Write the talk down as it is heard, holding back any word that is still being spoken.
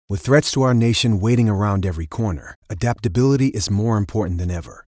With threats to our nation waiting around every corner, adaptability is more important than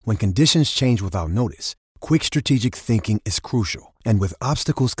ever. When conditions change without notice, quick strategic thinking is crucial. And with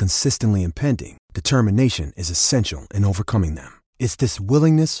obstacles consistently impending, determination is essential in overcoming them. It's this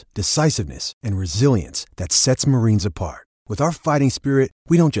willingness, decisiveness, and resilience that sets Marines apart. With our fighting spirit,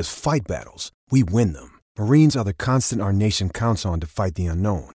 we don't just fight battles, we win them. Marines are the constant our nation counts on to fight the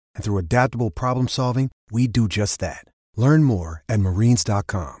unknown. And through adaptable problem solving, we do just that. Learn more at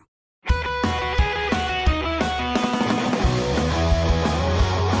marines.com.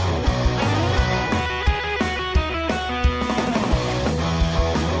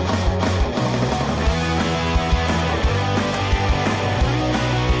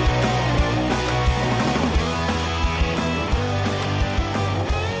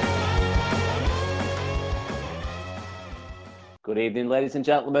 Good evening, ladies and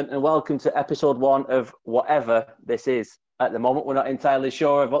gentlemen, and welcome to episode 1 of whatever this is. At the moment, we're not entirely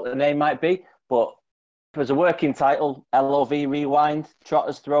sure of what the name might be, but there's a working title, LOV Rewind,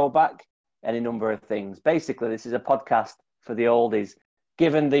 Trotters Throwback, any number of things. Basically, this is a podcast for the oldies.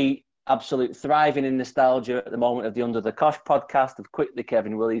 Given the absolute thriving in nostalgia at the moment of the Under the Cosh podcast of Quickly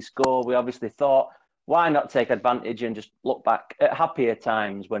Kevin Willie's score, we obviously thought, why not take advantage and just look back at happier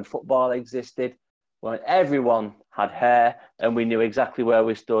times when football existed, when everyone had hair and we knew exactly where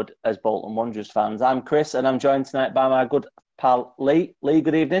we stood as Bolton Wanderers fans. I'm Chris and I'm joined tonight by my good pal Lee. Lee,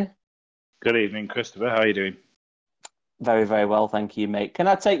 good evening. Good evening, Christopher. How are you doing? Very, very well, thank you, mate. Can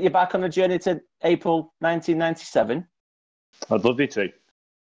I take you back on a journey to April 1997? I'd love you to.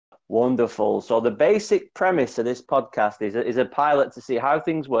 Wonderful. So the basic premise of this podcast is a pilot to see how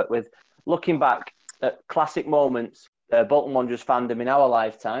things work with looking back at classic moments, Bolton Wanderers fandom in our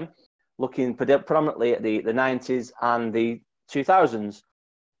lifetime, looking predominantly at the 90s and the 2000s.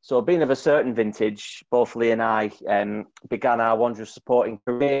 So being of a certain vintage, both Lee and I began our Wanderers supporting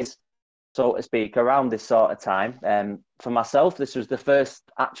careers, so to speak, around this sort of time. For myself, this was the first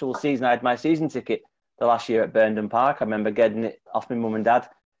actual season I had my season ticket the last year at Burnden Park. I remember getting it off my mum and dad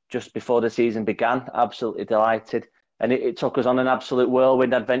just before the season began. Absolutely delighted. And it took us on an absolute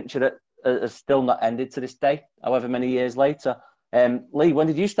whirlwind adventure that has still not ended to this day, however many years later. Lee, when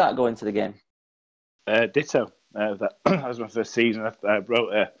did you start going to the game? Ditto. That was my first season. I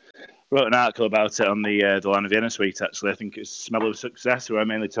wrote an article about it on the Line of Vienna Suite, actually. I think it's Smell of Success, where I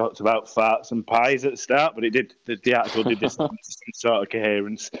mainly talked about farts and pies at the start, but the article did this some sort of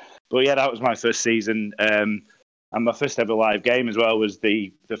coherence. But yeah, that was my first season. And my first ever live game as well was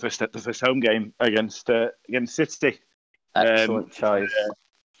the first home game against City. Excellent choice.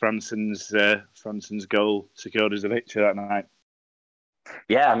 Franson's goal secured us a victory that night.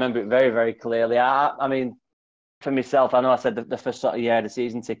 Yeah, I remember it very, very clearly. I mean, for myself, I know I said the first sort of year of the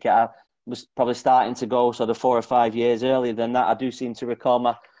season ticket, I was probably starting to go sort of 4 or 5 years earlier than that. I do seem to recall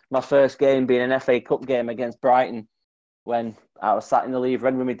my first game being an FA Cup game against Brighton when I was sat in the Leave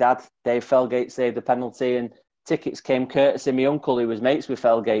End with my dad. Dave Felgate saved the penalty and tickets came courtesy of my uncle who was mates with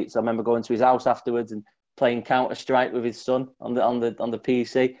Felgate. So I remember going to his house afterwards and playing Counter-Strike with his son on the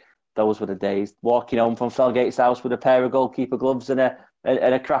PC. Those were the days. Walking home from Felgate's house with a pair of goalkeeper gloves and a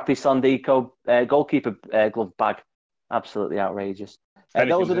crappy Sondico goalkeeper glove bag. Absolutely outrageous.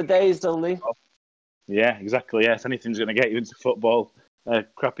 Those are the days, though, Lee. Yeah, exactly. Yeah, if anything's going to get you into football,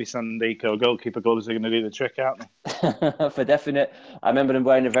 crappy Sondico goalkeeper gloves are going to do the trick, aren't they? For definite. I remember them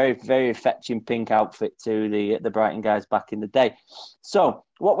wearing a very, very fetching pink outfit to the Brighton guys back in the day. So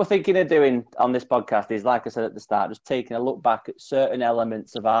what we're thinking of doing on this podcast is, like I said at the start, just taking a look back at certain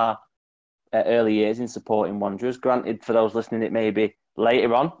elements of our early years in supporting Wanderers. Granted, for those listening, it may be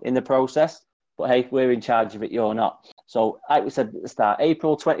later on in the process, but hey, we're in charge of it, you're not. So, like we said at the start,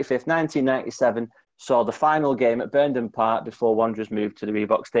 April 25th, 1997, saw the final game at Burnden Park before Wanderers moved to the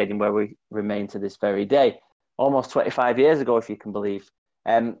Reebok Stadium, where we remain to this very day. Almost 25 years ago, if you can believe.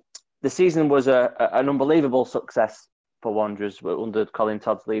 The season was an unbelievable success for Wanderers under Colin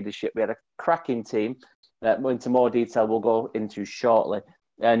Todd's leadership. We had a cracking team that, into more detail, we'll go into shortly.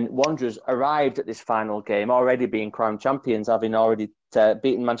 And Wanderers arrived at this final game already being crowned champions, having already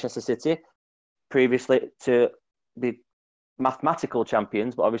beaten Manchester City previously to be mathematical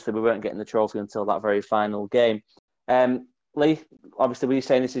champions, but obviously we weren't getting the trophy until that very final game. Lee, obviously were you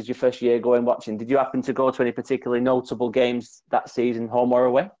saying this is your first year going watching? Did you happen to go to any particularly notable games that season, home or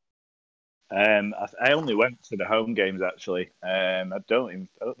away? I only went to the home games, actually. I don't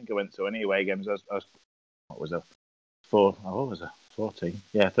think I went to any away games. I was what was I? 14.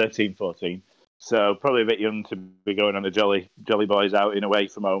 Yeah, 13, 14. So probably a bit young to be going on a jolly boys outing away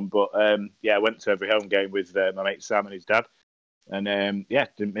from home. But I went to every home game with my mate Sam and his dad. And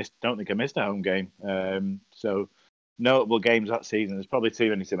don't think I missed a home game. So notable games that season. There's probably too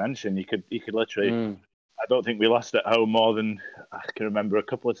many to mention. You could literally. I don't think we lost at home more than I can remember a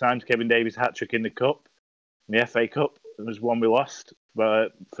couple of times. Kevin Davies' hat-trick in the Cup, in the FA Cup. There was one we lost for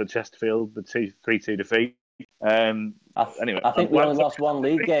Chesterfield, the 3-2 defeat. Anyway, I think we only lost one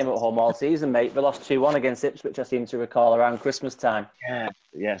league game at home all season, mate. We lost 2-1 against Ipswich, I seem to recall, around Christmas time.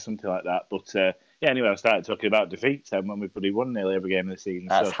 Yeah, something like that. But anyway, I started talking about defeats then when we probably won nearly every game of the season.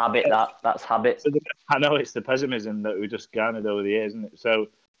 That's habit, that's habit. I know it's the pessimism that we just garnered over the years, isn't it? So,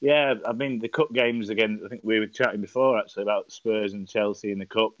 yeah, I mean, the Cup games, again, I think we were chatting before, actually, about Spurs and Chelsea in the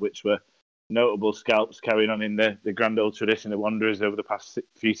Cup, which were notable scalps carrying on in the grand old tradition of Wanderers over the past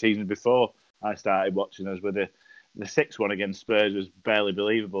few seasons before I started watching us. With the 6-1 against Spurs was barely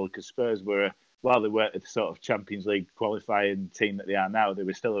believable, because Spurs were, while they weren't the sort of Champions League qualifying team that they are now, they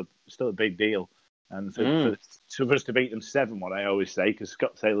were still a big deal. And for us to beat them 7-1, I always say, because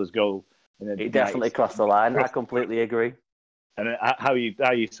Scott Taylor's goal... It definitely crossed the line. I completely agree. And how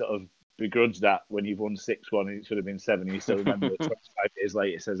you sort of begrudge that when you've won 6-1 and it should have been 7, and you still remember that 25 years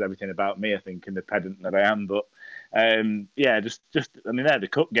later it says everything about me, I think, and the pedant that I am. But just I mean, they're the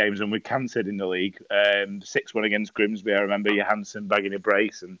cup games, and we cantered in the league. 6-1 against Grimsby, I remember Johansson bagging a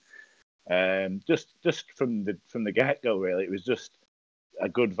brace, and just from the get go, really, it was just a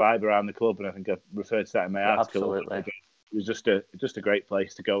good vibe around the club, and I think I referred to that in my article. Absolutely. It was just a great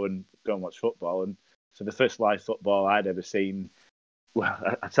place to go and watch football. And for the first live football I'd ever seen, well,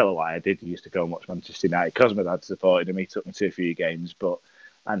 I tell a lie, I did used to go and watch Manchester United because my dad supported him. He took me to a few games, but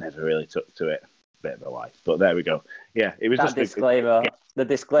I never really took to it. Bit of a lie, but there we go. Yeah, it was that just disclaimer. The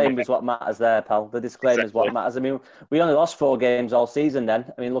disclaimer is what matters there, pal. The disclaimer is what matters. I mean, we only lost 4 games all season then.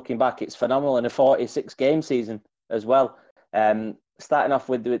 I mean, looking back, it's phenomenal, in a 46-game season as well. Starting off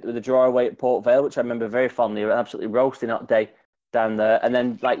with the draw away at Port Vale, which I remember very fondly, absolutely roasting that day down there. And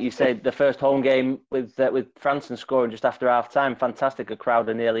then, like you said, the first home game with Franson scoring just after half-time. Fantastic, a crowd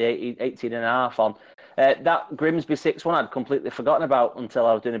of nearly 18 and a half on. That Grimsby 6-1 I'd completely forgotten about until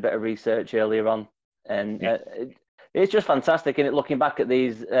I was doing a bit of research earlier on. And it's just fantastic, isn't it? Looking back at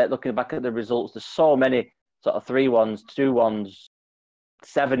the results, there's so many sort of 3-1s, 2-1s,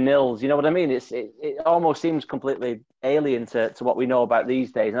 7-0s. You know what I mean? It almost seems completely alien to what we know about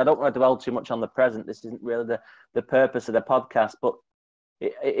these days. And I don't want to dwell too much on the present. This isn't really the purpose of the podcast, but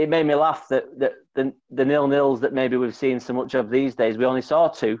it made me laugh that the 0-0s that maybe we've seen so much of these days, we only saw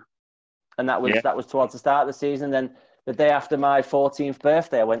 2, and that was towards the start of the season. Then the day after my 14th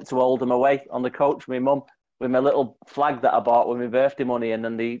birthday, I went to Oldham away on the coach with my mum, with my little flag that I bought with my birthday money, and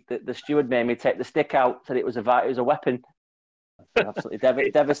then the steward made me take the stick out, said it was a weapon.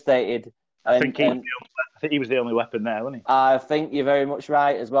 Absolutely devastated. I think he was the only weapon there, wasn't he? I think you're very much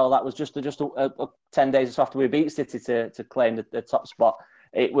right as well. That was just 10 days after we beat City to claim the top spot.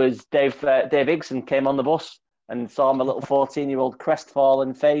 It was Dave Higson came on the bus and saw my little 14-year-old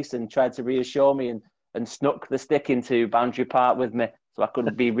crestfallen face and tried to reassure me and snuck the stick into Boundary Park with me so I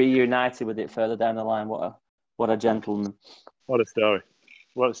could be reunited with it further down the line. What a gentleman. What a story.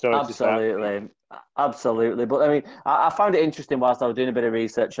 What a story. Absolutely. But I mean, I found it interesting whilst I was doing a bit of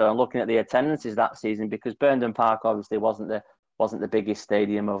research on looking at the attendances that season, because Burnden Park obviously wasn't the biggest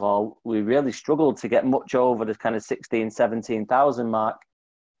stadium of all. We really struggled to get much over the kind of 17,000 mark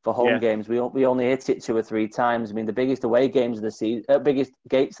for home games. We only hit it 2 or 3 times. I mean, the biggest away games of the season, biggest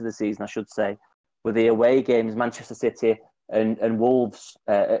gates of the season, I should say, were the away games, Manchester City and Wolves,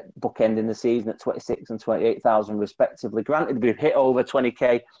 bookending the season at 26 and 28,000 respectively. Granted, we've hit over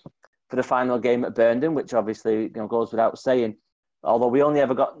 20k for the final game at Burnden, which obviously goes without saying, although we only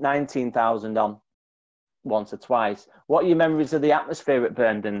ever got 19,000 on once or twice. What are your memories of the atmosphere at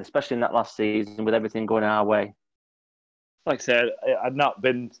Burnden, especially in that last season with everything going our way? Like I said, I'd not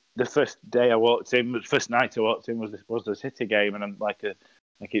been the first day I walked in, the first night I walked in was the City game, and I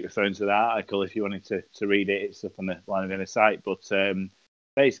keep referring to that article if you wanted to read it. It's up on the Line of Inner site, but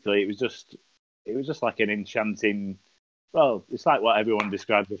basically it was just like an enchanting. Well, it's like what everyone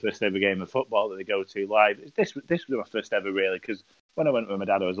describes the first ever game of football that they go to live. This was my first ever, really, because when I went with my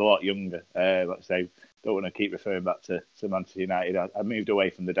dad, I was a lot younger. Like I say, don't want to keep referring back to Manchester United. I moved away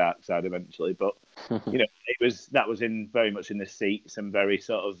from the dark side eventually, but that was very much in the seats and very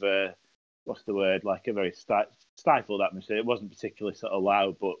sort of what's the word, like a very stifled atmosphere. It wasn't particularly sort of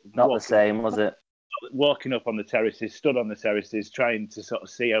loud, but not the same, was it? Walking up on the terraces, stood on the terraces, trying to sort of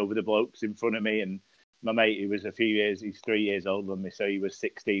see over the blokes in front of me, and my mate, who was he's 3 years older than me, so he was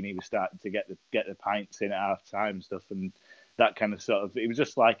 16. He was starting to get the pints in at half time and stuff, and that kind of sort of. It was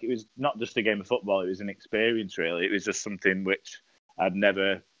just like, it was not just a game of football; it was an experience. Really, it was just something which I'd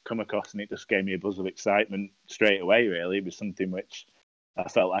never come across, and it just gave me a buzz of excitement straight away. Really, it was something which I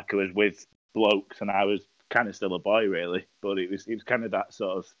felt like I was with blokes, and I was kind of still a boy, really. But it was kind of that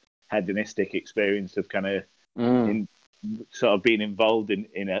sort of hedonistic experience of kind of sort of being involved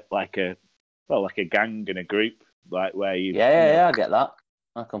in a like a gang and a group, like where you. Yeah, I get that.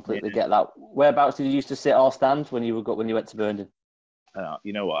 I completely get that. Whereabouts did you used to sit or stand when you went to Burnden?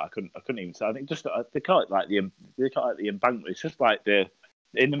 You know what? I couldn't even say. I think just they call it like the embankment. It's just like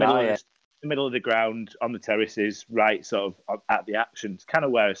in the middle the middle of the ground on the terraces, right, sort of at the action. It's kind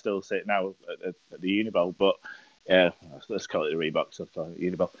of where I still sit now at the Unibowl, but yeah, let's call it the Reebok stuff.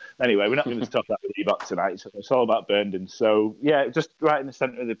 Unibowl. Anyway, we're not going to talk about the Reebok tonight. So it's all about Burnden. So yeah, just right in the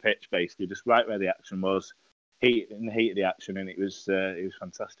centre of the pitch, basically, just right where the action was, in the heat of the action, and it was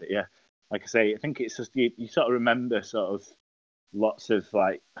fantastic. Yeah, like I say, I think it's just you sort of remember sort of lots of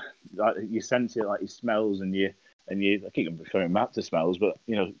like you sense it, like your smells and you. I keep referring back to smells, but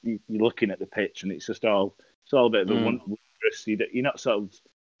you're looking at the pitch and it's all a bit of a wondrous. You're not sort of.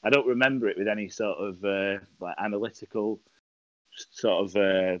 I don't remember it with any sort of like analytical sort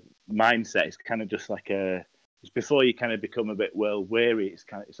of mindset. It's kind of just like it's before you kind of become a bit world weary.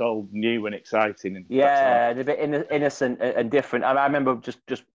 It's all new and exciting. And a bit innocent and different. I remember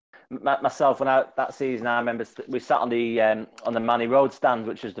just myself that season. I remember we sat on the Manny Road stand,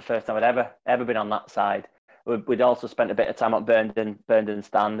 which was the first time I'd ever been on that side. We'd also spent a bit of time at Burnden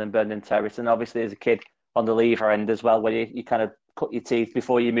stand and Burnden Terrace, and obviously as a kid on the Lever end as well, where you kind of cut your teeth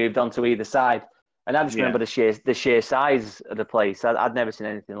before you moved on to either side. And I just remember the sheer size of the place. I'd never seen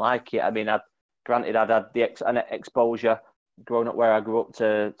anything like it. I mean, I'd had the exposure growing up where I grew up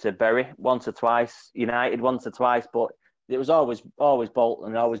to Bury once or twice, United once or twice, but it was always Bolton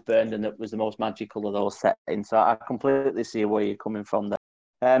and always Burnden that was the most magical of those settings. So I completely see where you're coming from there.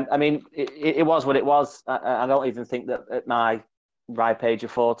 I mean, it was what it was. I don't even think that at my ripe age of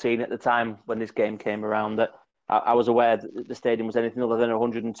 14 at the time when this game came around that I was aware that the stadium was anything other than a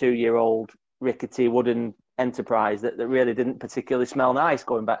 102-year-old rickety wooden enterprise that really didn't particularly smell nice,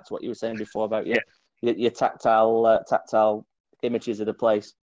 going back to what you were saying before about your tactile images of the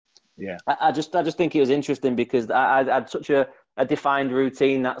place. Yeah, I just think it was interesting because I had such a defined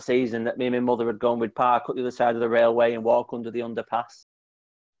routine that season that me and my mother had gone. We'd park up the other side of the railway and walk under the underpass.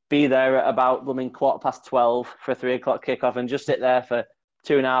 Be there at about 12:15 for a 3:00 kickoff and just sit there for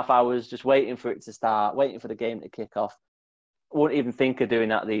 2.5 hours just waiting for it to start, waiting for the game to kick off. I wouldn't even think of doing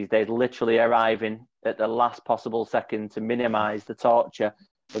that these days, literally arriving at the last possible second to minimise the torture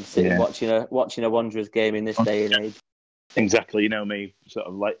of sitting watching a Wanderers game in this day and age. Exactly, me, sort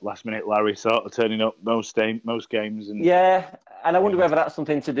of like last minute Larry sort of turning up most games. And and I wonder whether that's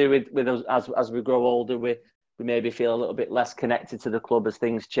something to do with us as we grow older. We maybe feel a little bit less connected to the club as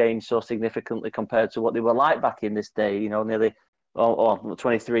things change so significantly compared to what they were like back in this day, nearly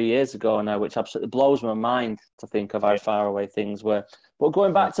 23 years ago now, which absolutely blows my mind to think of how far away things were. But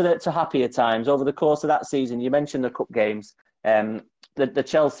going back to happier times, over the course of that season, you mentioned the cup games, the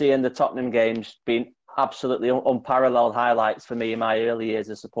Chelsea and the Tottenham games being absolutely unparalleled highlights for me in my early years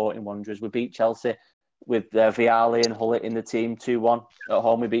of supporting Wanderers. We beat Chelsea with Vialli and Hullet in the team 2-1. At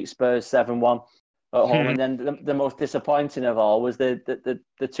home, we beat Spurs 7-1. At home, and then the most disappointing of all was the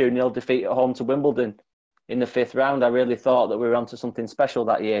 2-0 defeat at home to Wimbledon in the 5th round. I really thought that we were onto something special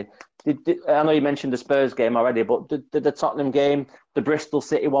that year. I know you mentioned the Spurs game already, but did the Tottenham game, the Bristol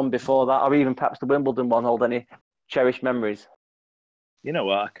City one before that, or even perhaps the Wimbledon one hold any cherished memories? You know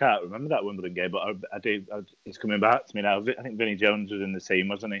what? I can't remember that Wimbledon game, but I do. It's coming back to me now. I think Vinnie Jones was in the team,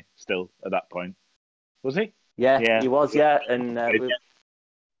 wasn't he? Still at that point, was he? Yeah. He was. Yeah, and.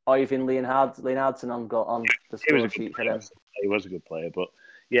 Oyvind Leonardson on the score sheet for them. He was a good player, but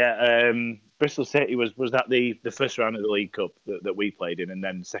Bristol City was that the first round of the League Cup that we played in, and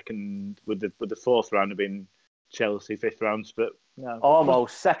then second with the 4th round have been Chelsea, 5th round split. No.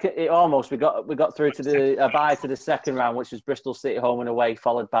 Almost we got through to a bye to the 2nd round, which was Bristol City home and away,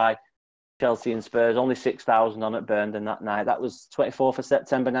 followed by Chelsea and Spurs. Only 6,000 on at Burnden that night. That was 24th of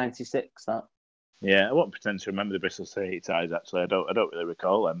September '96. That. Yeah, I won't pretend to remember the Bristol City ties. Actually, I don't really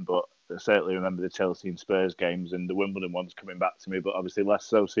recall them, but I certainly remember the Chelsea and Spurs games and the Wimbledon ones coming back to me. But obviously less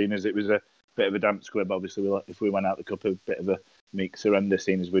so, seeing as it was a bit of a damp squib. Obviously, if we went out the cup, a bit of a meek surrender,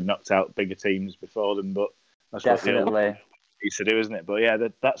 seeing as we'd knocked out bigger teams before them. But that's definitely what used to do, isn't it? But yeah,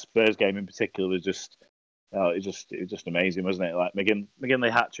 that Spurs game in particular was just it was just amazing, wasn't it? Like McGinley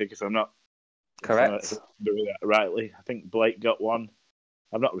hat trick, if I'm not correct, rightly. I think Blake got one.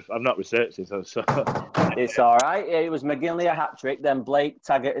 I've not researched it, so it's all right. Yeah, it was McGinley a hat trick, then Blake,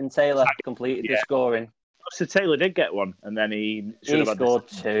 Taggart, and Taylor completed the scoring. So Taylor did get one, and then he scored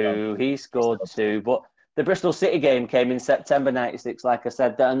two. He scored two, but the Bristol City game came in September '96. Like I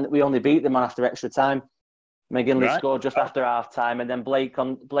said, and we only beat them after extra time. McGinley scored just after half time, and then Blake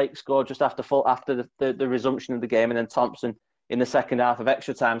scored just after the resumption of the game, and then Thompson in the second half of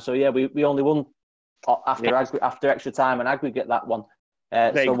extra time. So yeah, we only won after extra time and aggregate that one.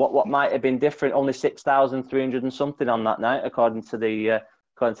 So what might have been different? Only 6,300 and something on that night, according to the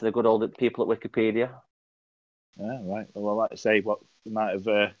good old people at Wikipedia. Yeah, right. Well, like I say, what might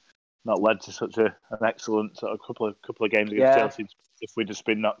have not led to such an excellent sort of couple of games against Chelsea if we'd just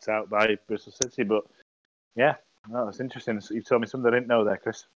been knocked out by Bristol City. But yeah, no, that's interesting. You've told me something I didn't know there,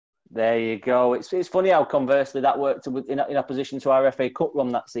 Chris. There you go. It's funny how conversely that worked in opposition to our FA Cup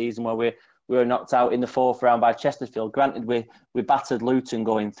run that season, where we were knocked out in the fourth round by Chesterfield. Granted, we battered Luton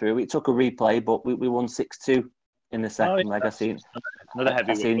going through. It took a replay, but we won 6-2 in the second leg. I seem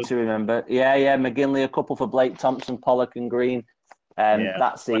to remember. Yeah. McGinley, a couple for Blake, Thompson, Pollock, and Green.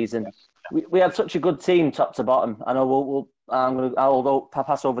 That season, we had such a good team, top to bottom. I know I'll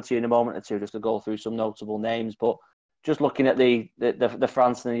pass over to you in a moment or two just to go through some notable names, but just looking at the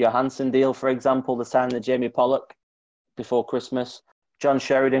Franson and Johansson deal, for example, the signing of Jamie Pollock before Christmas, John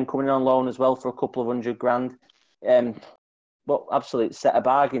Sheridan coming in on loan as well for a couple of $100,000. But absolute set of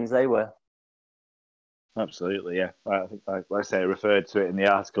bargains they were. Absolutely, yeah. I think, like I say, I referred to it in the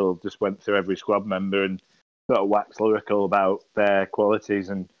article. Just went through every squad member and sort of waxed lyrical about their qualities,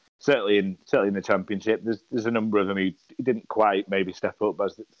 and certainly in the Championship, there's a number of them who didn't quite maybe step up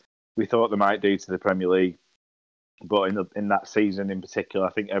as we thought they might do to the Premier League. But in that season in particular,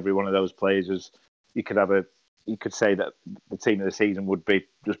 I think every one of those players was you could say that the team of the season would be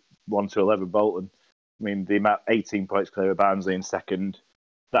just 1-11 Bolton. I mean, the amount 18 points clear of Barnsley in second.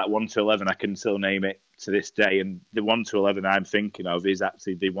 That 1-11, I can still name it to this day. And the 1-11 I'm thinking of is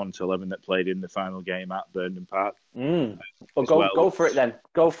actually the 1-11 that played in the final game at Burnham Park. Well, go for it then.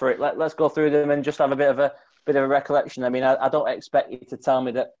 Go for it. Let's go through them and just have a bit of a recollection. I mean, I don't expect you to tell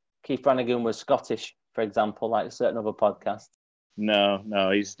me that Keith Brannigan was Scottish, for example, like a certain other podcast.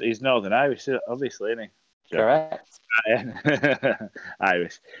 No, he's Northern Irish, obviously, isn't he? Correct.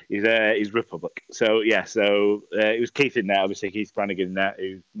 Irish. He's Republic. So it was Keith in there, obviously Keith Brannigan in there,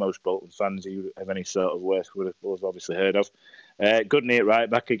 who most Bolton fans who have any sort of worth would have obviously heard of. Goodney at right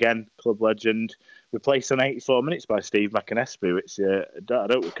back again, club legend. Replaced on 84 minutes by Steve McAnespie, which I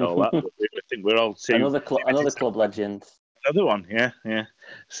don't recall that. But I think we're all too. Another club legend. Another one, yeah.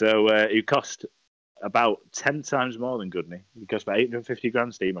 So who cost about 10 times more than Goodney. He cost about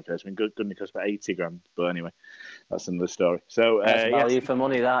 $850,000, Steve McAnespie. Goodney cost about $80,000. But anyway, that's another story. So that's value for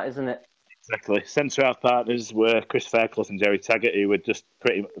money, that, isn't it? Exactly. Centre-half partners were Chris Fairclough and Jerry Taggart, who were just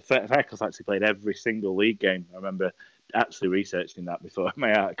pretty... Fairclough actually played every single league game. I remember actually researching that before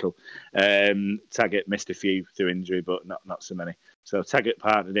my article. Taggart missed a few through injury, but not so many. So Taggart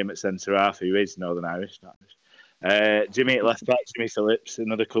partnered him at centre-half, who is Northern Irish, not Irish. Jimmy at left back, Jimmy Phillips,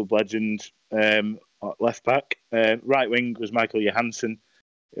 another club legend, left back. Right wing was Michael Johansson,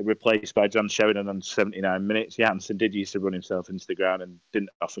 replaced by John Sheridan on 79 minutes. Johansson did used to run himself into the ground and didn't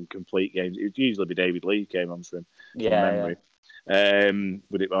often complete games. It would usually be David Lee came on for him. Yeah.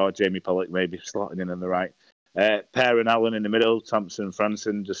 Or Jamie Pollock maybe slotting in on the right. Per and Allen in the middle, Thompson and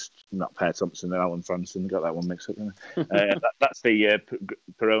Franson, just not Per Thompson and Alan Franson, got that one mixed up. That's the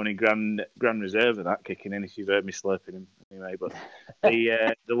Peroni Grand Reserve of that kicking in, if you've heard me slurping him anyway. But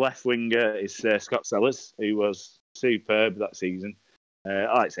the left winger is Scott Sellers, who was superb that season. I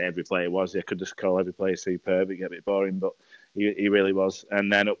like to say every player was. I could just call every player superb, it'd get a bit boring, but he really was.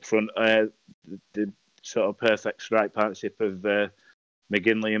 And then up front, the sort of perfect strike partnership of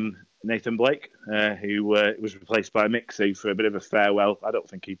McGinley and Nathan Blake, who was replaced by Mixie for a bit of a farewell. I don't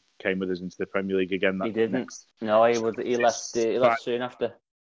think he came with us into the Premier League again. He didn't. No, he left soon after.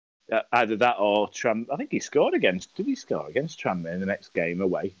 Either that or Tram. I think he scored against. Did he score against Tranmere in the next game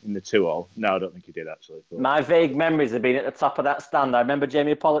away in the 2-2? No, I don't think he did actually. But... My vague memories have been at the top of that stand. I remember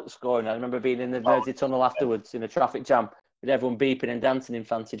Jamie Pollock scoring. I remember being in the Mersey Tunnel afterwards in a traffic jam with everyone beeping and dancing in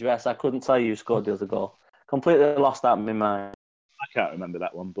fancy dress. I couldn't tell you who scored the other goal. Completely lost that in my mind. I can't remember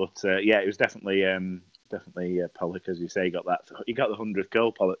that one, but it was definitely Pollock, as you say. He got the 100th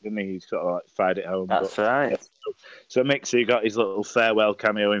goal, Pollock, didn't he? He sort of fired it home. That's right. So Mixie got his little farewell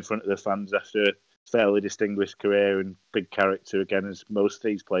cameo in front of the fans after a fairly distinguished career and big character again, as most of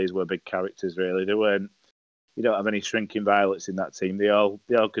these players were big characters. Really, they weren't. You don't have any shrinking violets in that team. They all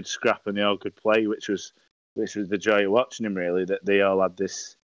could scrap and they all could play, which was the joy of watching them. Really, that they all had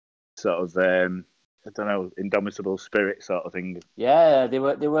this sort of. I don't know, indomitable spirit sort of thing. Yeah, they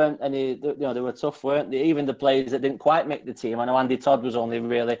weren't any. They were tough, weren't they? Even the players that didn't quite make the team. I know Andy Todd was only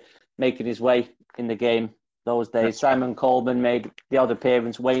really making his way in the game those days. Simon Coleman made the odd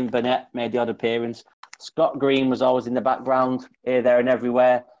appearance. Wayne Burnett made the odd appearance. Scott Green was always in the background, here, there, and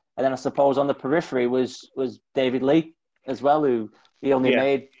everywhere. And then I suppose on the periphery was David Lee as well, who he only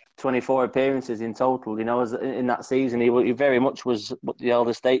made 24 appearances in total. In that season, he very much was the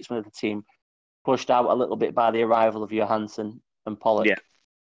elder statesman of the team, pushed out a little bit by the arrival of Johansson and Pollock. Yeah,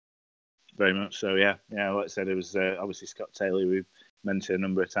 very much so. Yeah. Like I said, it was obviously Scott Taylor, who mentioned a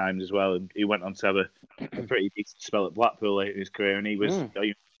number of times as well, and he went on to have a pretty decent spell at Blackpool late in his career, and he was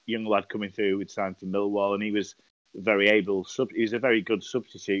a young lad coming through with signed from Millwall, and he was very able. He was a very good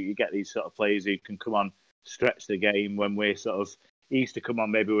substitute. You get these sort of players who can come on, stretch the game when we're sort of. He used to come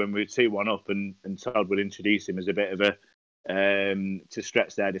on maybe when we were 2-1 up, and Todd would introduce him as a bit of a to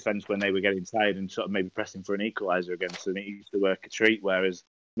stretch their defence when they were getting tired and sort of maybe pressing for an equaliser against them. It used to work a treat, whereas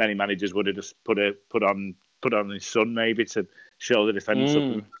many managers would have just put on his son maybe to show the defence up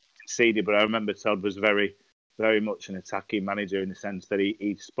and conceded. But I remember Todd was very, very much an attacking manager in the sense that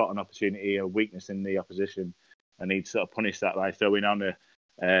he'd spot an opportunity, a weakness in the opposition, and he'd sort of punish that by throwing on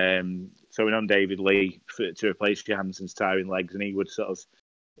David Lee to replace Johansson's tiring legs, and he would sort of,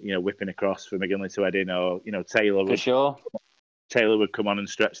 whipping across for McGinley to head in, or Taylor would come on and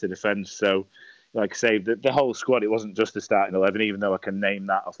stretch the defence. So, like I say, the whole squad, it wasn't just the starting 11, even though I can name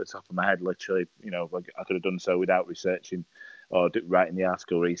that off the top of my head, literally, I could have done so without researching or writing the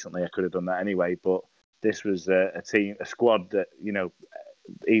article recently. I could have done that anyway, but this was a squad that,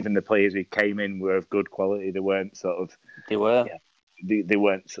 even the players who came in were of good quality. They weren't sort of... They were. Yeah, they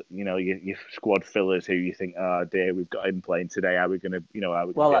weren't, your squad fillers who you think, oh dear, we've got him playing today. How are we going to,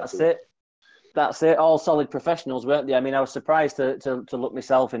 Well, that's it. That's it. All solid professionals, weren't they? I mean, I was surprised to look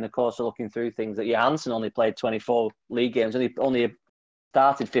myself in the course of looking through things that Johansson only played 24 league games, only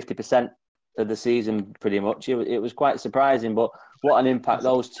started 50% of the season pretty much. It was quite surprising, but what an impact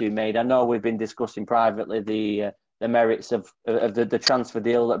those two made. I know we've been discussing privately the merits of the transfer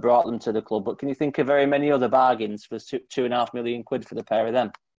deal that brought them to the club, but can you think of very many other bargains for £2.5 million for the pair of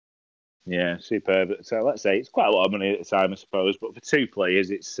them? Yeah, superb. So let's say it's quite a lot of money at the time, I suppose, but for two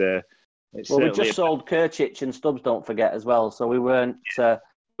players, it's we just sold Kirchich and Stubbs, don't forget, as well. So we weren't we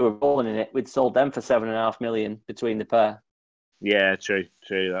were rolling in it. We'd sold them for £7.5 million between the pair. Yeah, true.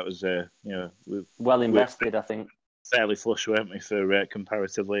 That was well invested, I think. Fairly flush, weren't we, for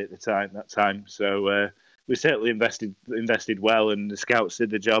comparatively at that time. So we certainly invested well, and the scouts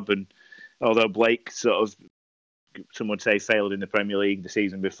did the job. And although Blake sort of, some would say, failed in the Premier League the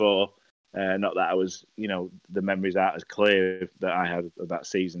season before. Not that I was, the memories aren't as clear that I had of that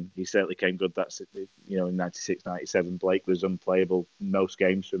season. He certainly came good. That's, in 96, 97, Blake was unplayable most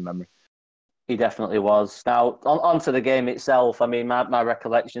games from memory. He definitely was. Now, on to the game itself. I mean, my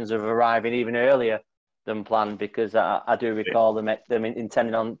recollections of arriving even earlier than planned, because I do recall them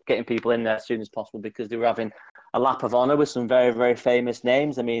intending on getting people in there as soon as possible, because they were having a lap of honour with some very, very famous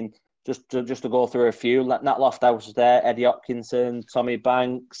names. I mean, just to go through a few, Nat Lofthouse was there, Eddie Hopkinson, Tommy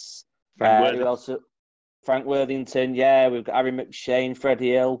Banks, Frank Worthington, yeah. We've got Harry McShane,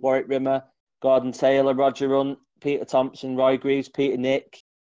 Freddie Hill, Warwick Rimmer, Gordon Taylor, Roger Hunt, Peter Thompson, Roy Greaves, Peter Nick,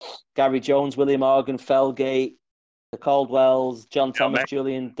 Gary Jones, William Morgan, Felgate, the Caldwells, John Thomas,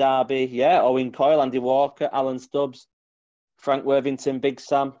 Julian Darby, Owen Coyle, Andy Walker, Alan Stubbs, Frank Worthington, Big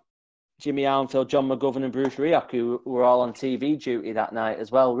Sam, Jimmy Armfield, John McGovern, and Bruce Rioch, who were all on TV duty that night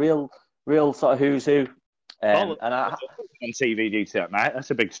as well. Real sort of who's who. On TV duty that night.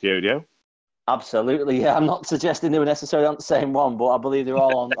 That's a big studio. Absolutely, yeah. I'm not suggesting they were necessarily on the same one, but I believe they're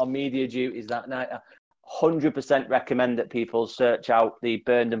all on media duties that night. 100% recommend that people search out the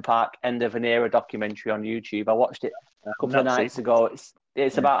Burnden Park End of an Era documentary on YouTube. I watched it a couple of nights ago.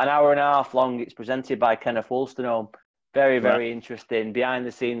 It's about an hour and a half long. It's presented by Kenneth Wolstenholme. Very, very interesting. Behind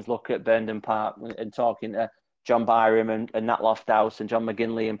the scenes look at Burnden Park and talking to John Byram and Nat Lofthouse and John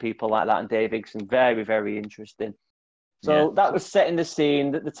McGinley and people like that, and Dave Higson. Very, very interesting. So that was setting the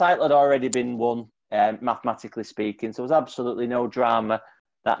scene. The title had already been won, mathematically speaking. So there was absolutely no drama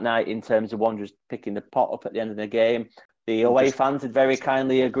that night in terms of Wanderers picking the pot up at the end of the game. The away fans had very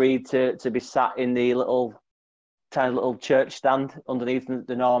kindly agreed to be sat in the tiny little church stand underneath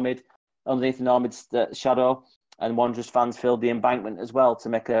the Normid's shadow. And Wanderers fans filled the embankment as well to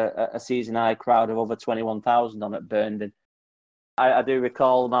make a season high crowd of over 21,000 on at Burnden. I do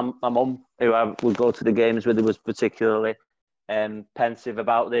recall my mum, who I would go to the games with, was particularly pensive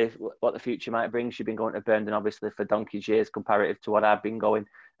about what the future might bring. She'd been going to Burnden, obviously, for donkey's years comparative to what I've been going.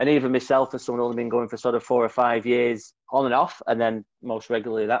 And even myself, as someone who's only been going for sort of 4 or 5 years on and off, and then most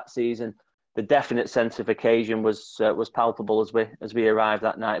regularly that season, the definite sense of occasion was palpable as we arrived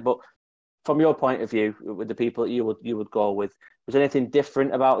that night. But from your point of view, with the people that you would go with, was there anything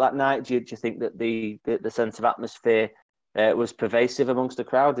different about that night? Do you think that the sense of atmosphere was pervasive amongst the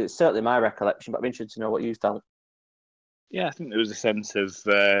crowd? It's certainly my recollection, but I'm interested to know what you felt. Yeah, I think there was a sense of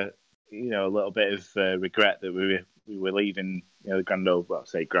a little bit of regret that we were leaving the grand old, well, I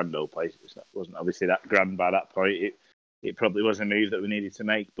say grand old place. It wasn't obviously that grand by that point. It probably was a move that we needed to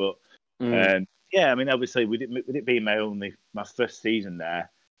make, but yeah, I mean, obviously with it being my first season there,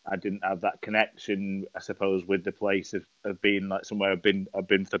 I didn't have that connection, I suppose, with the place of being like somewhere I've been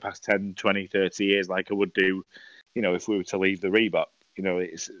for the past 10, 20, 30 years, like I would do, if we were to leave the Reebok.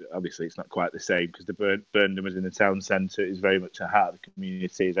 It's not quite the same because the Burnham was in the town centre. It's very much a heart of the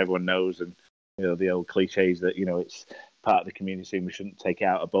community, as everyone knows, and the old cliches that it's part of the community and we shouldn't take it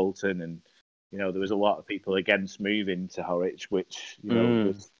out of Bolton. And there was a lot of people against moving to Horwich, which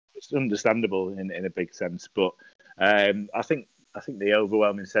it's understandable in a big sense. But I think the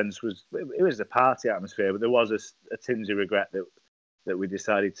overwhelming sense was it was a party atmosphere, but there was a tinge of regret that we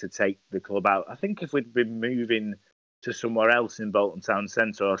decided to take the club out. I think if we'd been moving to somewhere else in Bolton Town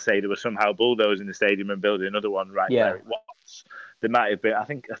Centre, or say there was somehow bulldozing the stadium and building another one where it was, there might have been. I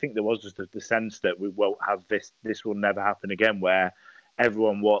think there was just the sense that we won't have this. This will never happen again, where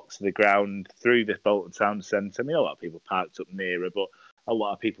everyone walks to the ground through the Bolton Town Centre. I mean, a lot of people parked up nearer, but a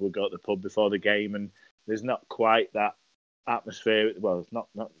lot of people would go to the pub before the game, and there's not quite that atmosphere. Well,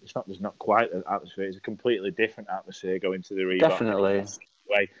 there's not quite an atmosphere. It's a completely different atmosphere going to the Reebok. Definitely.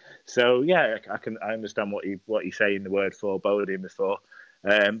 Way. So yeah, I understand what you say in the word foreboding before,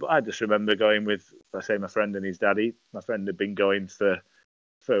 but I just remember going with, I say, my friend and his daddy. My friend had been going for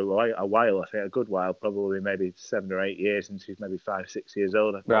a while, I think a good while, probably maybe 7 or 8 years, and she's maybe 5, 6 years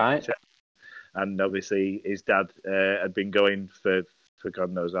older. Right. And obviously his dad had been going for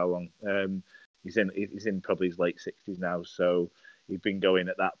God knows how long. He's in probably his late 60s now, so he'd been going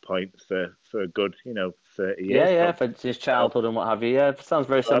at that point for a good 30 years. Yeah, for his childhood and what have you. Yeah, it sounds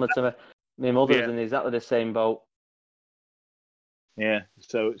very similar to my mother's in exactly the same boat. Yeah,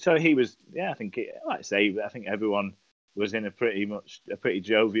 so he was. Yeah, I think I think everyone was in a pretty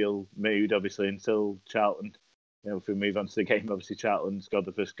jovial mood, obviously, until Charlton. If we move on to the game, obviously Charlton scored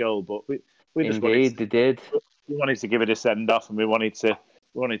the first goal, but we just Indeed, they did. We wanted to give it a send off, and we wanted to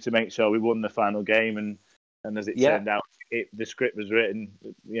make sure we won the final game, and as it turned out, the script was written.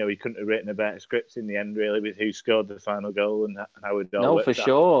 He couldn't have written a better script in the end, really, with who scored the final goal and how it all worked out.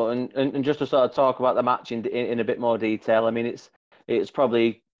 Sure. And just to sort of talk about the match in a bit more detail, I mean, it's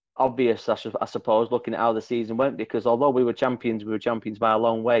probably obvious, I suppose, looking at how the season went, because although we were champions by a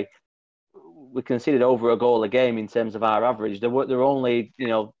long way. We conceded over a goal a game in terms of our average. There were only,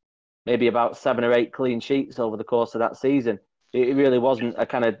 maybe about 7 or 8 clean sheets over the course of that season. It really wasn't a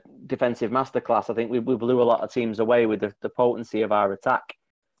kind of defensive masterclass. I think we blew a lot of teams away with the potency of our attack.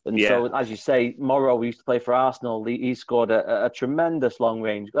 And so, as you say, Morrow, we used to play for Arsenal. He scored a tremendous long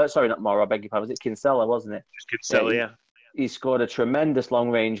range. Sorry, not Morrow, I beg your pardon. Was it Kinsella, wasn't it? Kinsella, yeah. He scored a tremendous long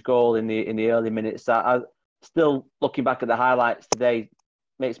range goal in the early minutes. I still, looking back at the highlights today,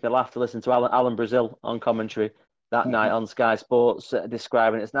 makes me laugh to listen to Alan Brazil on commentary that night on Sky Sports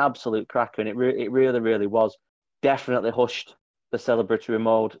describing it. It's an absolute cracker, and it really, really was. Definitely hushed the celebratory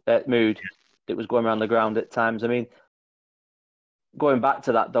mood that was going around the ground at times. I mean, going back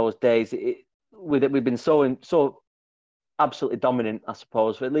to those days, we've been so absolutely dominant, I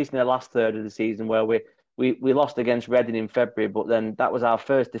suppose, for at least in the last third of the season, where we lost against Reading in February, but then that was our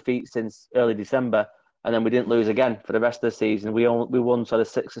first defeat since early December. And then we didn't lose again for the rest of the season. We won sort of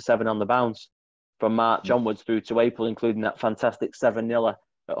 6 or 7 on the bounce from March onwards through to April, including that fantastic 7-0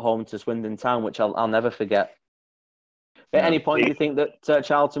 at home to Swindon Town, which I'll never forget. At any point, do you think that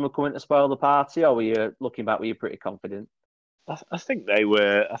Charlton were coming to spoil the party, or were you looking back? Were you pretty confident? I think they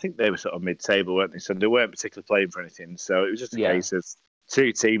were. I think they were sort of mid-table, weren't they? So they weren't particularly playing for anything. So it was just a case of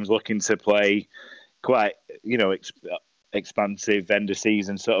 2 teams looking to play quite, expansive end of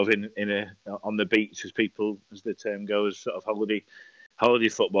season, sort of on the beach, as the term goes, sort of holiday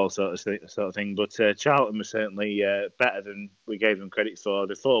football sort of thing. But Charlton was certainly better than we gave them credit for.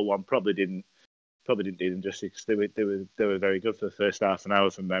 The 4-1 probably didn't do them justice. They were very good for the first half an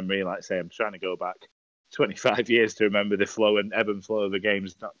hour from memory. Like I say, I'm trying to go back 25 years to remember the flow and ebb and flow of the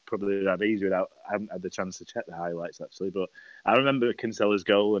game's not probably that easy I haven't had the chance to check the highlights actually. But I remember Kinsella's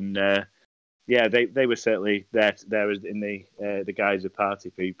goal, and they were certainly there as in the guise of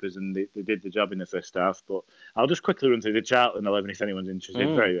party peepers, and they did the job in the first half. But I'll just quickly run through the Charlton 11 if anyone's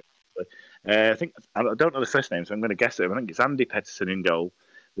interested. Very quickly. I don't know the first name, so I'm going to guess it. I think it's Andy Petterson in goal.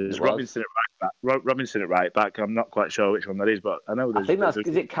 There's Robinson at right back. I'm not quite sure which one that is, but I know there's...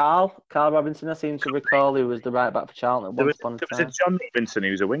 Is it Carl Robinson? I seem to recall who was the right back for Charlton. There was a John Robinson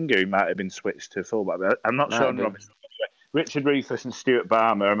who was a winger who might have been switched to fullback, but I'm not sure on Robinson. Richard Rufus and Stuart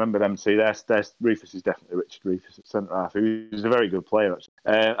Barmer, I remember them two. Rufus is definitely Richard Rufus at centre half. He was a very good player, actually.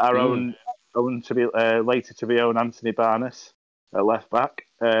 Our own later to be owned Anthony Barnes at left back.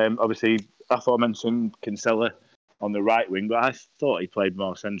 Obviously, aforementioned Kinsella on the right wing, but I thought he played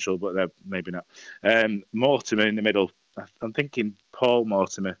more central, but maybe not. Mortimer in the middle. I'm thinking Paul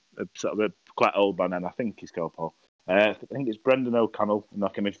Mortimer, sort of a quite old man, and I think he's called Paul. I think it's Brendan O'Connell,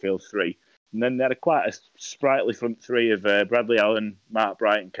 knocking midfield three. And then they had quite a sprightly front three of Bradley Allen, Mark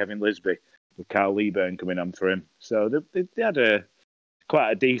Bright, and Kevin Lisby, with Carl Leaburn coming on for him. So they had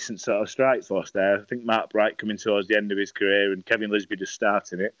quite a decent sort of strike force there. I think Mark Bright coming towards the end of his career, and Kevin Lisby just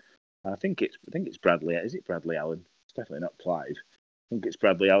starting it. I think it's Bradley. Is it Bradley Allen? It's definitely not Clive. I think it's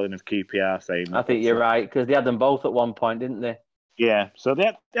Bradley Allen of QPR fame. I think you're right, because they had them both at one point, didn't they? Yeah, so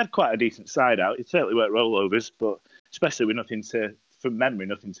they had quite a decent side out. It certainly weren't rollovers, but especially with nothing to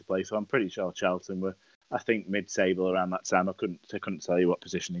play. So I'm pretty sure Charlton were, I think, mid-table around that time. I couldn't tell you what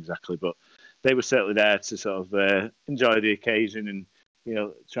position exactly, but they were certainly there to sort of enjoy the occasion and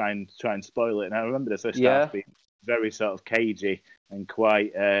try and spoil it. And I remember the first half being very sort of cagey and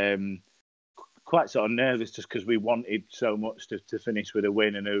quite sort of nervous, just because we wanted so much to finish with a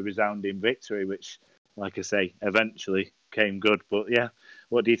win and a resounding victory, which, like I say, eventually came good. But yeah,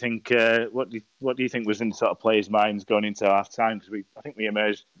 what do you think? What do you think was in sort of players' minds going into half time? Because I think we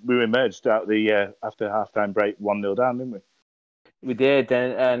emerged out the after half time break 1-0 down, didn't we? We did,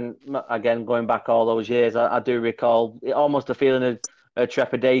 and again, going back all those years, I do recall almost a feeling of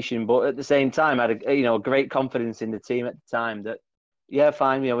trepidation, but at the same time, I had a great confidence in the team at the time that, yeah,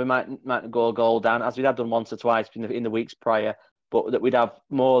 fine, we might go a goal down, as we had done once or twice in the weeks prior, but that we'd have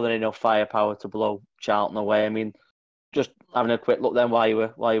more than enough firepower to blow Charlton away. I mean, just having a quick look then while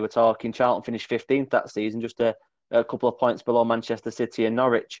you were talking, Charlton finished 15th that season, just a couple of points below Manchester City and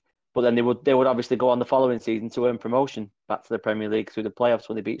Norwich. But then they would obviously go on the following season to earn promotion back to the Premier League through the playoffs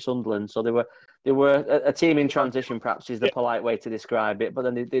when they beat Sunderland. So they were a team in transition, perhaps is the polite way to describe it. But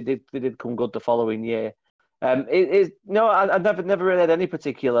then they did come good the following year. I've never really had any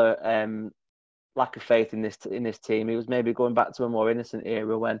particular lack of faith in this team. It was maybe going back to a more innocent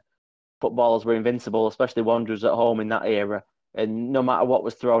era when footballers were invincible, especially Wanderers at home in that era. And no matter what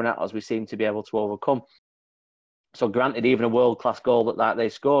was thrown at us, we seemed to be able to overcome. So granted, even a world-class goal that they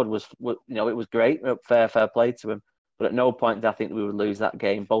scored was it was great, fair play to him. But at no point did I think we would lose that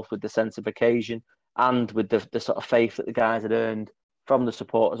game, both with the sense of occasion and with the sort of faith that the guys had earned from the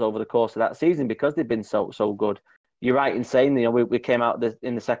supporters over the course of that season, because they've been so good. You're right in saying, we came out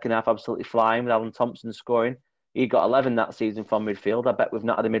in the second half absolutely flying with Alan Thompson scoring. He got 11 that season from midfield. I bet we've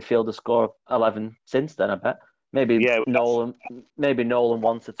not had a midfielder score 11 since then. I bet maybe Nolan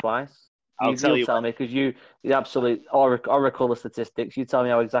once or twice. You tell me, because you're the absolute oracle of statistics. You tell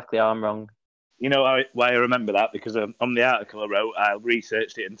me exactly how I'm wrong. You know why I remember that? Because on the article I wrote, I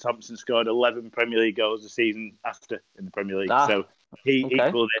researched it, and Thompson scored 11 Premier League goals the season after in the Premier League. So he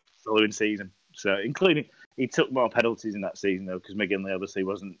equalled it the following season. So including, he took more penalties in that season, though, because McGinley obviously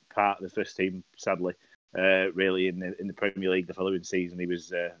wasn't part of the first team, sadly, really, in the Premier League the following season. He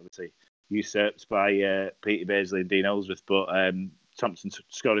was obviously usurped by Peter Beardsley and Dean Ellsworth, but Thompson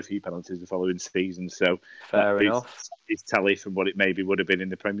scored a few penalties the following season, so fair enough. His tally from what it maybe would have been in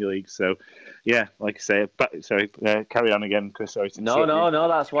the Premier League. So, yeah, like I say, carry on again, Chris. Sorry to No,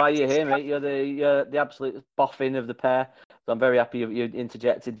 that's why you're here, mate. You're the absolute boffin of the pair. So I'm very happy you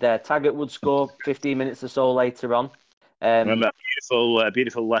interjected there. Taggart would score 15 minutes or so later on. Remember that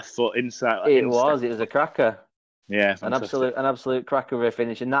beautiful left foot inside. It was a cracker. Yeah, fantastic. An absolute cracker of a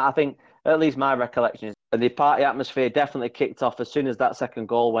finish, and that, I think, at least my recollection is, the party atmosphere definitely kicked off as soon as that second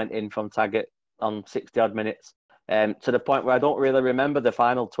goal went in from Taggart on 60-odd minutes, to the point where I don't really remember the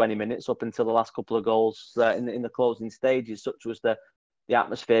final 20 minutes up until the last couple of goals in the closing stages. Such was the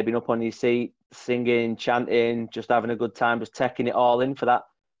atmosphere, being up on your seat, singing, chanting, just having a good time, just taking it all in for that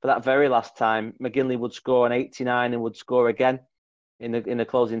very last time. McGinley would score on 89 and would score again in the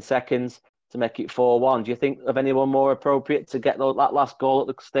closing seconds to make it 4-1. Do you think of anyone more appropriate to get that last goal at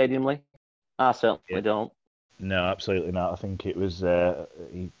the Stadium, Lee? I certainly don't. No, absolutely not. I think it was.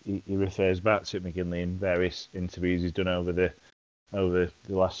 He refers back to McGinley in various interviews he's done over the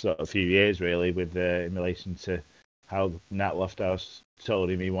last sort of few years, really, with in relation to how Nat Lofthouse told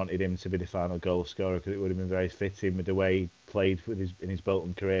him he wanted him to be the final goal scorer, because it would have been very fitting with the way he played in his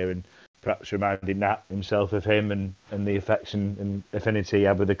Bolton career, and perhaps reminded Nat himself of him and the affection and affinity he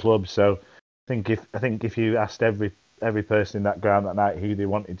had with the club. So I think if you asked every person in that ground that night who they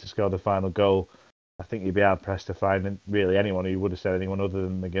wanted to score the final goal, I think you'd be hard pressed to find really anyone who would have said anyone other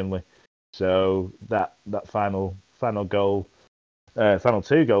than McGinley. So that final goal, final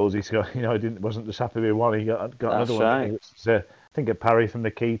two goals he scored, wasn't just happy with one. He got another one. Right. I think a parry from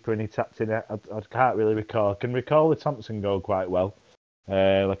the keeper and he tapped in it. I can't really recall. I can recall the Thompson goal quite well.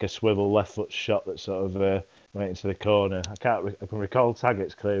 like a swivel left foot shot that sort of went into the corner. I can recall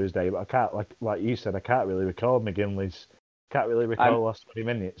Taggart's clear as day, but I can't, like you said, I can't really recall McGinley's. Can't really recall the last 20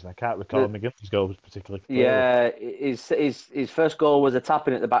 minutes, and I can't recall McGinley's goal particularly clearly. Yeah, his first goal was a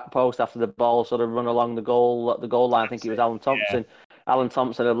tapping at the back post after the ball sort of run along the goal line. I think it was Alan Thompson. Yeah. Alan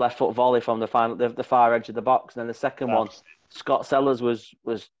Thompson had a left foot volley from the far edge of the box, and then the second one, Scott Sellers was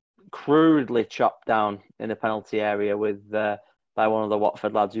crudely chopped down in the penalty area by one of the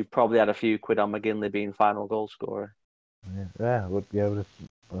Watford lads who probably had a few quid on McGinley being final goal scorer. I would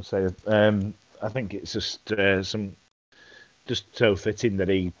say. I think it's just just so fitting that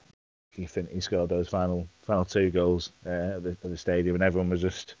he scored those final 2 goals at the stadium, and everyone was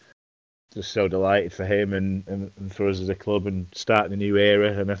just so delighted for him and for us as a club and starting a new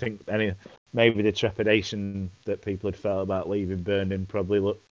era. And I think maybe the trepidation that people had felt about leaving Burnham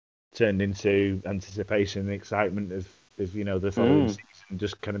probably turned into anticipation and excitement of the following season,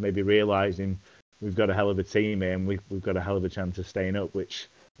 just kind of maybe realising we've got a hell of a team here and we've got a hell of a chance of staying up, which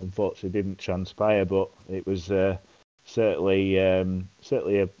unfortunately didn't transpire, but it was certainly an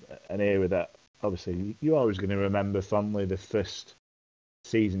era that obviously you're always going to remember fondly. The first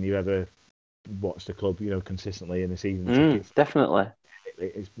season you ever watched the club, consistently in the season. Definitely.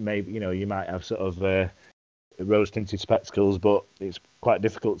 It's maybe you might have sort of rose-tinted spectacles, but it's quite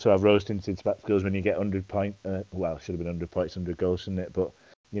difficult to have rose-tinted spectacles when you get 100 points. Well, it should have been 100 points, 100 goals, shouldn't it? But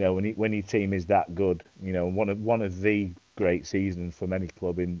when your team is that good, one of the great seasons for any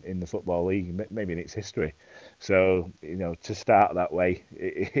club in the Football League, maybe in its history. So, to start that way,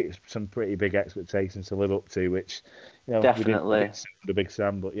 it's some pretty big expectations to live up to, which, definitely we didn't under Big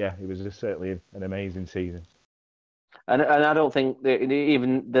Sam, but yeah, it was just certainly an amazing season. And I don't think that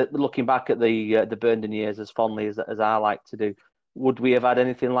even looking back at the Burnden years as fondly as I like to do, would we have had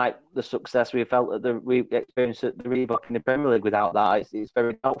anything like the success we felt we experienced at the Reebok in the Premier League without that? It's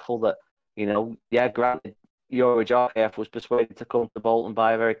very doubtful that, granted, Youri Djorkaeff was persuaded to come to Bolton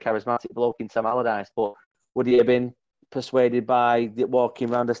by a very charismatic bloke in Sam Allardyce, but would he have been persuaded by walking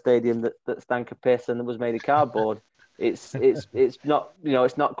around a stadium that stank of piss and was made of cardboard? It's not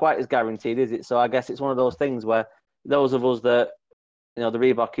it's not quite as guaranteed, is it? So I guess it's one of those things where those of us that the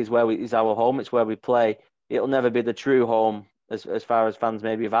Reebok is our home, it's where we play. It'll never be the true home as far as fans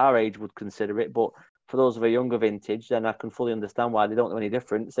maybe of our age would consider it, but for those of a younger vintage, then I can fully understand why they don't know any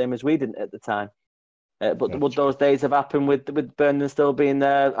different, same as we didn't at the time. But would those days have happened with Burnden still being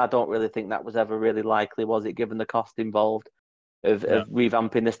there? I don't really think that was ever really likely, was it, given the cost involved of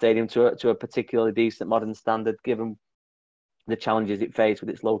revamping the stadium to a particularly decent modern standard, given the challenges it faced with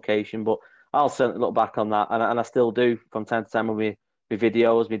its location. But I'll certainly look back on that, and I still do from time to time with my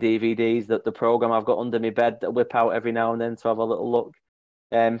videos, my DVDs, the programme I've got under my bed that I whip out every now and then to have a little look.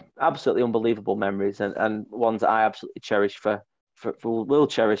 Absolutely unbelievable memories, and ones that I absolutely cherish will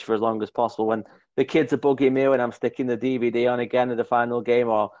cherish for as long as possible. When the kids are bugging me when I'm sticking the DVD on again of the final game,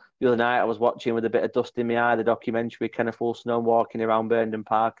 or the other night I was watching with a bit of dust in my eye the documentary Kenneth Wolstenholme walking around Burnden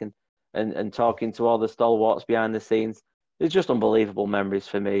Park and talking to all the stalwarts behind the scenes. It's just unbelievable memories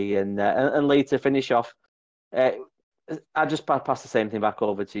for me. And Lee, to finish off, I just pass the same thing back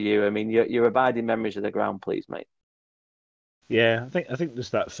over to you. I mean, your abiding memories of the ground, please, mate. Yeah, I think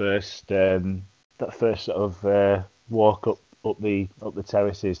just that first sort of walk up the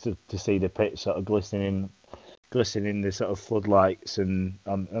terraces to see the pitch sort of glistening in the sort of floodlights and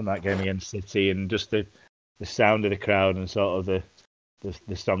on that game against City, and just the sound of the crowd and sort of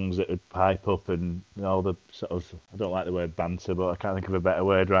the songs that would pipe up and all the sort of, I don't like the word banter, but I can't think of a better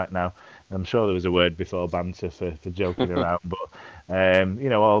word right now. I'm sure there was a word before banter for joking around, but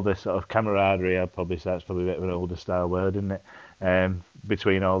all the sort of camaraderie, I'd probably say it's probably a bit of an older style word, isn't it?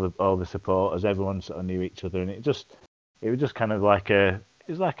 Between all the supporters, everyone sort of knew each other, and it was just kind of like a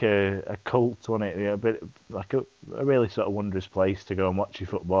cult, wasn't it? A bit like a really sort of wondrous place to go and watch your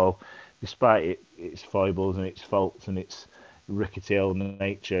football, despite its foibles and its faults and its rickety old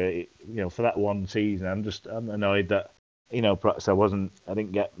nature. For that one season, I'm annoyed that perhaps I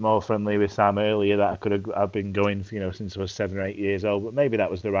didn't get more friendly with Sam earlier, that I've been going since I was 7 or 8 years old, but maybe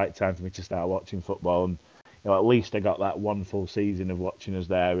that was the right time for me to start watching football, and at least I got that one full season of watching us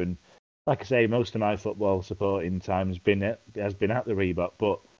there. And like I say, most of my football supporting time has been at the Reebok,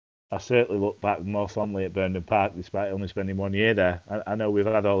 but I certainly look back more fondly at Burnden Park, despite only spending 1 year there. I know we've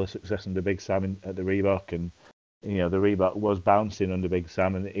had all the success under Big Sam at the Reebok, and the Reebok was bouncing under Big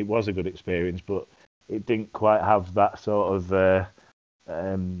Sam, and it was a good experience, but it didn't quite have that sort of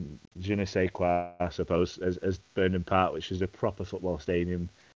je ne sais quoi, I suppose, as Burnden Park, which is a proper football stadium,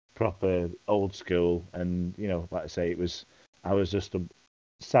 proper old school, and like I say, I was just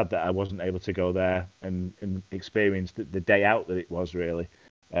sad that I wasn't able to go there and experience the day out that it was really.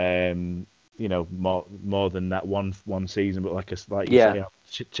 More than that one season, but like you say, I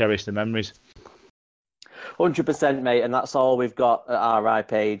cherish the memories. 100%, mate, and that's all we've got at our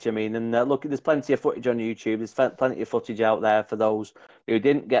page. I mean, and look, there's plenty of footage on YouTube. There's plenty of footage out there for those who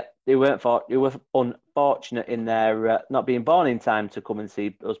were unfortunate in their not being born in time to come and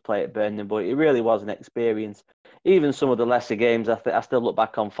see us play at Birmingham. But it really was an experience. Even some of the lesser games, I still look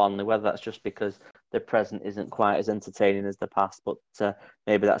back on fondly. Whether that's just because the present isn't quite as entertaining as the past, but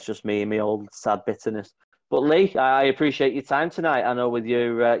maybe that's just me and my old sad bitterness. But Lee, I appreciate your time tonight. I know with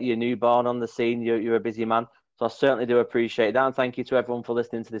your newborn on the scene, you're a busy man. So I certainly do appreciate that. And thank you to everyone for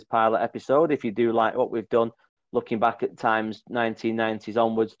listening to this pilot episode. If you do like what we've done, looking back at times 1990s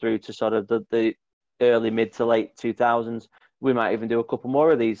onwards through to sort of the early, mid to late 2000s, we might even do a couple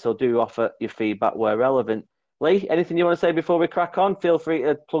more of these. So do offer your feedback where relevant. Lee, anything you want to say before we crack on? Feel free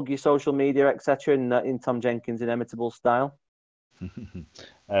to plug your social media, etc. in Tom Jenkins' inimitable style.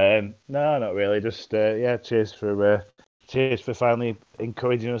 No, not really. Just cheers for finally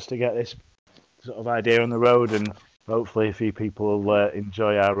encouraging us to get this sort of idea on the road, and hopefully a few people will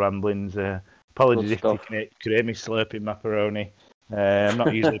enjoy our ramblings. Apologies if you could hear me slurping macaroni. I'm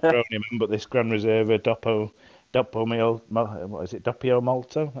not usually a Peroni man, but this Gran Reserva Doppio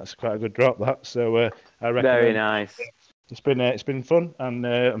Malto. That's quite a good drop. That so I recommend. Very nice. It's been fun, and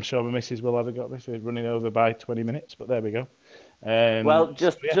I'm sure my missus will have a go at me for running over by 20 minutes. But there we go.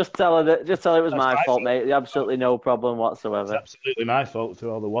 Just tell her it was my fault, mate. Absolutely no problem whatsoever. It's absolutely my fault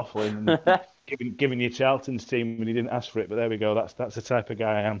through all the waffling and giving you Charlton's team when you didn't ask for it. But there we go. That's the type of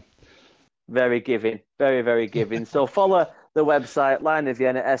guy I am. Very giving, very, very giving. So follow the website Line of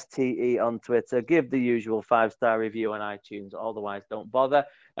Vienna STE on Twitter. Give the usual 5-star review on iTunes. Otherwise, don't bother.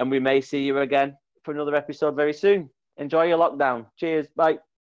 And we may see you again for another episode very soon. Enjoy your lockdown. Cheers. Bye.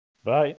 Bye.